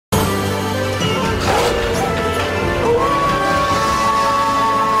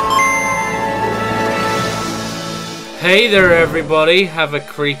Hey there everybody, have a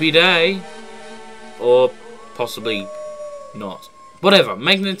creepy day. Or possibly not. Whatever,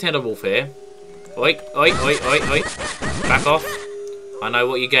 make Nintendo Wolf here. Oi, oi, oi, oi, oi. Back off. I know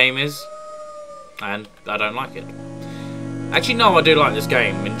what your game is. And I don't like it. Actually no, I do like this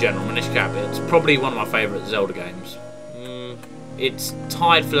game in general, Minish. It's probably one of my favourite Zelda games. It's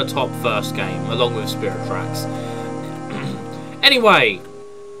tied for the top first game, along with Spirit Tracks. Anyway,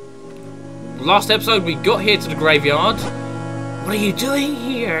 last episode we got here to the graveyard. What are you doing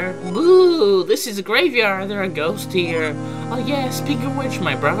here? Boo! This is a graveyard. There are ghosts here. Oh yeah, speaking of which,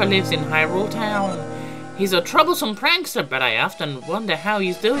 my brother lives in Hyrule Town. He's a troublesome prankster, but I often wonder how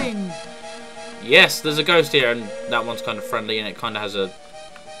he's doing. Yes, there's a ghost here, and that one's kind of friendly, and it kind of has a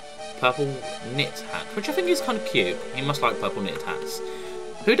purple knit hat, which I think is kind of cute. He must like purple knit hats.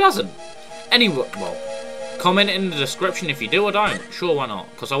 Who doesn't? Anyway, well, comment in the description if you do or don't. Sure, why not?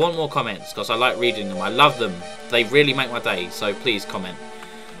 Because I want more comments, because I like reading them. I love them. They really make my day, so please comment.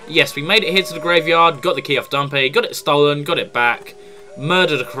 Yes, we made it here to the graveyard, got the key off Dumpy, got it stolen, got it back,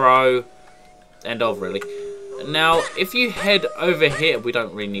 murdered a crow. End of, really. Now, if you head over here, we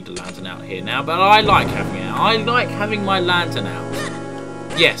don't really need a lantern out here now, but I like having it. I like having my lantern out.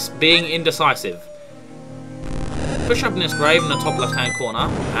 Yes, being indecisive. Push open this grave in the top left-hand corner,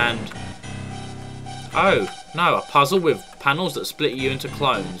 and... oh, no, a puzzle with panels that split you into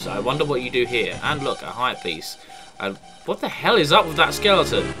clones. I wonder what you do here. And look, a height piece. What the hell is up with that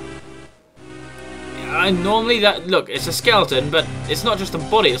skeleton? Normally that... look, it's a skeleton, but it's not just a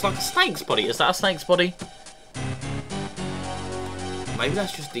body. It's like a snake's body. Is that a snake's body? Maybe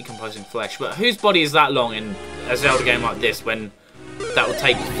that's just decomposing flesh. But whose body is that long in a Zelda game like this when... that would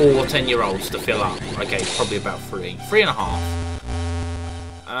take 4 10-year-olds to fill up? Okay, probably about 3.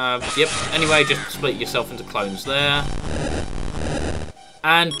 3.5. Yep. Anyway, just split yourself into clones there.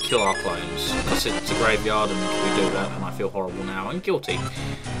 And kill our clones. Because it's a graveyard and we do that and I feel horrible now and guilty.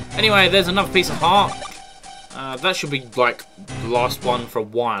 Anyway, there's another piece of heart. That should be, like, the last one for a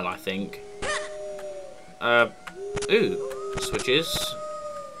while, I think. Ooh. Switches.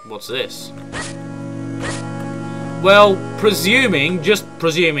 What's this? Well, just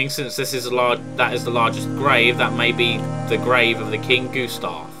presuming, since this is that is the largest grave, that may be the grave of the King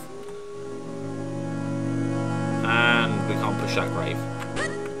Gustav. And we can't push that grave.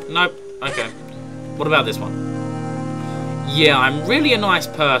 Nope. Okay. What about this one? Yeah, I'm really a nice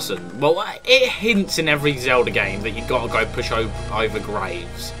person. Well, it hints in every Zelda game that you've got to go push over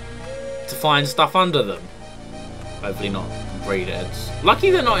graves to find stuff under them. Hopefully not breedheads. Lucky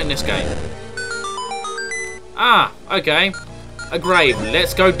they're not in this game. Ah, okay. A grave.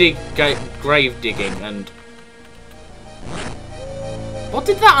 Let's go grave digging and... what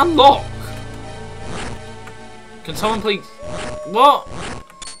did that unlock? Can someone please... what?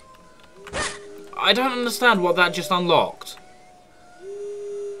 I don't understand what that just unlocked.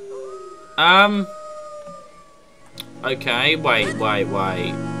 Okay, wait.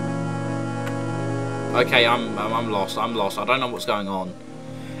 Okay, I'm lost. I don't know what's going on.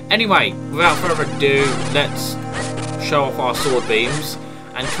 Anyway, without further ado, let's show off our sword beams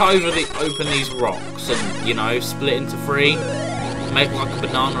and open these rocks and, you know, split into 3, make like a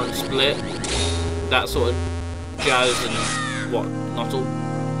banana and split, that sort of jazz and what, not all.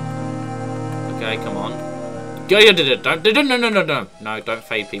 Okay, come on. Go, no, don't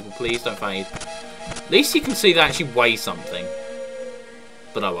fade, people, please don't fade. At least you can see that actually weighs something.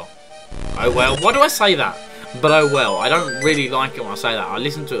 But oh well. Oh well, why do I say that? But oh well, I don't really like it when I say that. I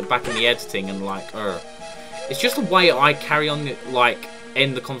listen to it back in the editing and like, it's just the way I carry on, like,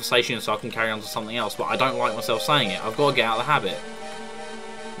 end the conversation so I can carry on to something else, but I don't like myself saying it. I've got to get out of the habit.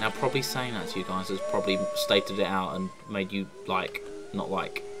 Now, probably saying that to you guys has probably stated it out and made you, like, not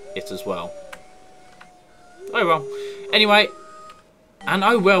like it as well. Oh well. Anyway, and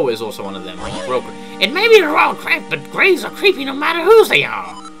oh well is also one of them. It may be the royal crap, but graves are creepy no matter whose they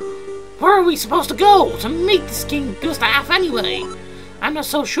are. Where are we supposed to go to meet this King Gustav anyway? I'm not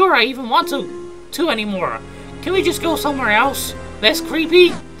so sure I even want to anymore. Can we just go somewhere else? Less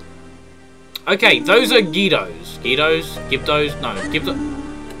creepy? Okay, those are Guidos. Guidos? Gibdos? No,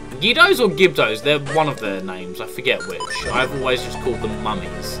 Guidos or Gibdos? They're one of their names. I forget which. I've always just called them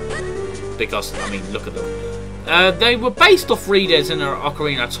mummies. Because, I mean, look at them. They were based off Reedheads in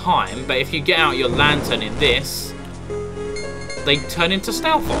Ocarina of Time, but if you get out your lantern in this, they turn into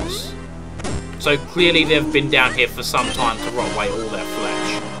Stalfos. So clearly they've been down here for some time to rot away all their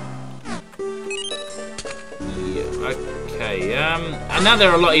flesh. Yeah, okay, and now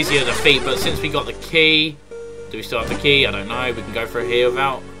they're a lot easier to defeat, but since we got the key... do we still have the key? I don't know. We can go through here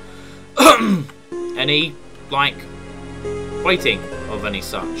without any, like, waiting of any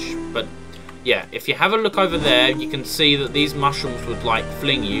such. But Yeah, if you have a look over there, you can see that these mushrooms would, like,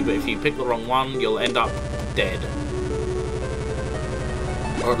 fling you, but if you pick the wrong one, you'll end up dead.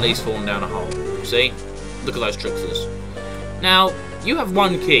 Or at least falling down a hole. See? Look at those tricksters. Now, you have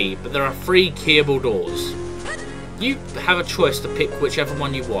one key, but there are 3 keyable doors. You have a choice to pick whichever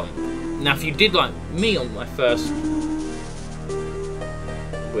one you want. Now, if you did like me on my first...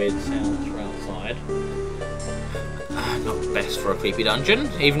 Weird sounds from outside. Not best for a creepy dungeon,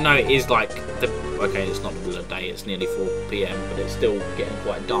 even though it is like the... Okay, it's not the middle of the day, it's nearly 4 PM, but it's still getting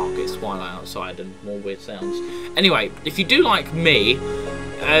quite dark. It's twilight outside and more weird sounds. Anyway, if you do like me,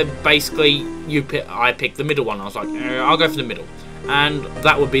 basically I picked the middle one. I was like, I'll go for the middle. And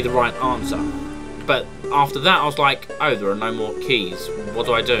that would be the right answer. But after that, I was like, oh, there are no more keys. What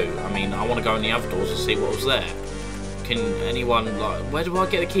do I do? I mean, I want to go in the other doors and see what was there. Can anyone, like, where do I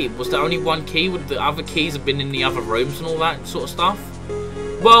get a key? Was there only one key? Would the other keys have been in the other rooms and all that sort of stuff?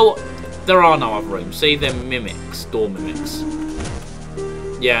 Well, there are no other rooms. See, they're mimics, door mimics.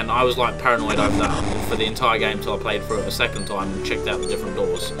 Yeah, and I was like paranoid over that for the entire game until I played through it a second time and checked out the different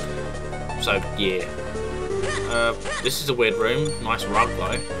doors. So, yeah. This is a weird room. Nice rug,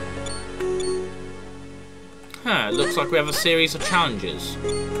 though. Huh, it looks like we have a series of challenges.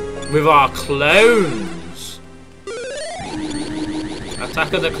 With our clones!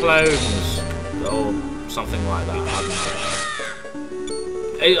 Attack of the Clones! Or something like that, I don't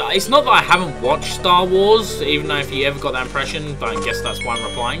know. It's not that I haven't watched Star Wars, even though if you ever got that impression, but I guess that's why I'm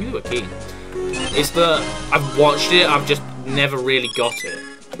replying. Ooh, a key. It's that I've watched it, I've just never really got it.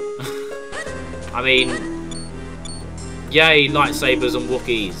 I mean, yay, lightsabers and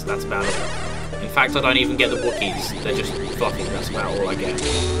Wookiees, that's about it. In fact, I don't even get the Wookiees, they're just fluffy, that's about all I get.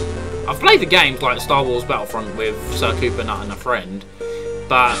 I've played the games like Star Wars Battlefront with Sir Cooper Nut and a friend,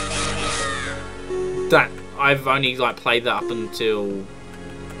 but that I've only like played that up until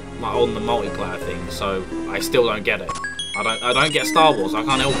like on the multiplayer thing, so I still don't get it. I don't get Star Wars, I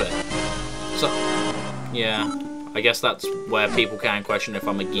can't help it. So yeah, I guess that's where people can question if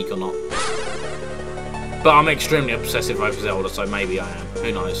I'm a geek or not. But I'm extremely obsessive over Zelda, so maybe I am.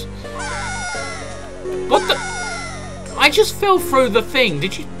 Who knows? What the? I just fell through the thing.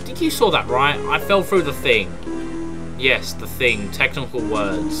 Did you saw that, right? I fell through the thing. Yes, the thing. Technical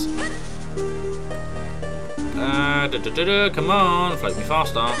words. Come on, float me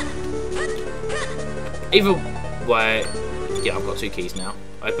faster. Either way, yeah, I've got 2 keys now.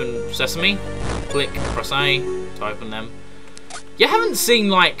 Open Sesame, click, press A to open them. You haven't seen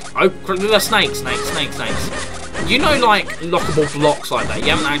like the snakes. You know, like lockable blocks like that. You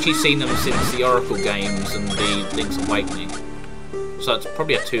haven't actually seen them since the Oracle games and the Link's Awakening. So it's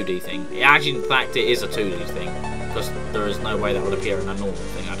probably a 2D thing. Actually, in fact, it is a 2D thing because there is no way that would appear in a normal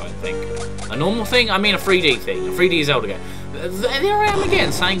thing. I don't think. A normal thing? I mean a 3D thing. A 3D Zelda game. There I am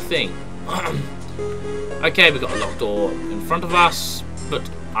again. Same thing. Okay, we've got a locked door in front of us, but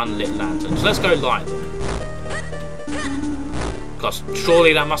unlit lanterns. Let's go light them. Because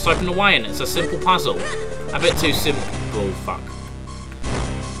surely that must open the way, and it's a simple puzzle. A bit too simple. Fuck.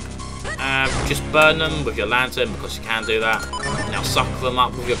 Just burn them with your lantern because you can do that. Now suck them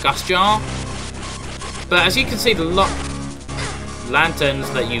up with your gus jar. But as you can see, the lanterns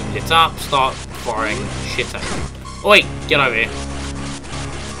that you lit up start firing shit at you. Oi, get over here.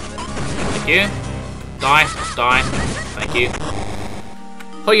 Thank you. Die. Thank you.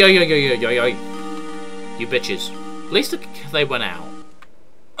 Hoi, yo. You bitches. At least they went out.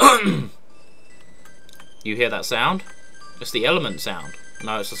 You hear that sound? It's the element sound.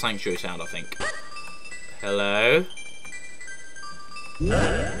 No, it's the sanctuary sound, I think. Hello?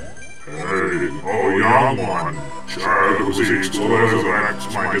 Hey, oh young one, child who seeks to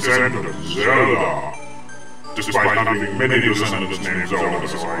resurrect my descendant, Zelda. Despite having many descendants named Zelda,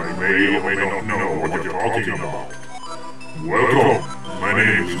 so I may or may not know what you're talking about. Welcome, my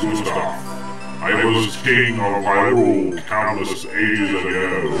name is Gustav. I was king of Hyrule countless ages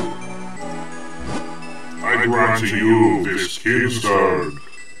ago. I grant to you this kinstone.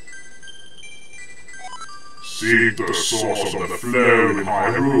 Seek the source of the flow in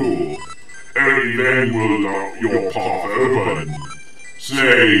Hyrule. Only then will your path open.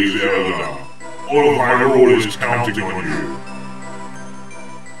 Say, Zelda, all of Hyrule is counting on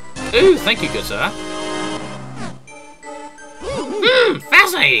you. Ooh, thank you, good sir.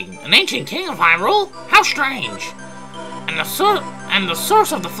 Fascinating! An ancient king of Hyrule? How strange! And the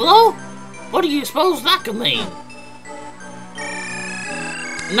source of the flow? What do you suppose that could mean?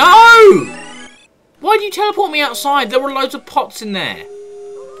 No! Why'd you teleport me outside? There were loads of pots in there.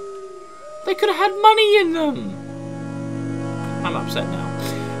 They could have had money in them. I'm upset now.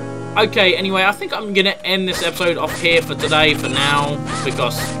 Okay, anyway, I think I'm going to end this episode off here for today, for now,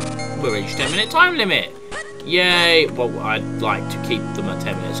 because we reached 10-minute time limit. Yay! Well, I'd like to keep them at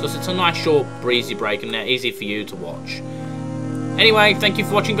 10 minutes because it's a nice short breezy break and they're easy for you to watch. Anyway, thank you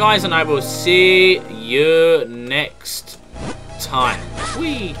for watching, guys, and I will see you next time.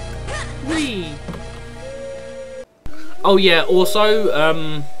 Whee! Oh yeah, also,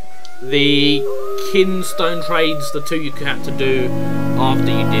 the kinstone trades, the 2 you had to do after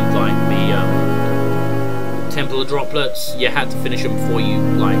you did, like, the, Temple of Droplets, you had to finish them before you,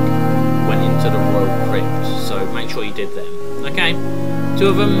 like, went into the Royal Crypt, so make sure you did them. Okay? 2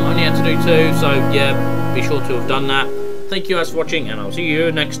 of them, only had to do 2, so, yeah, be sure to have done that. Thank you guys for watching, and I'll see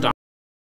you next time.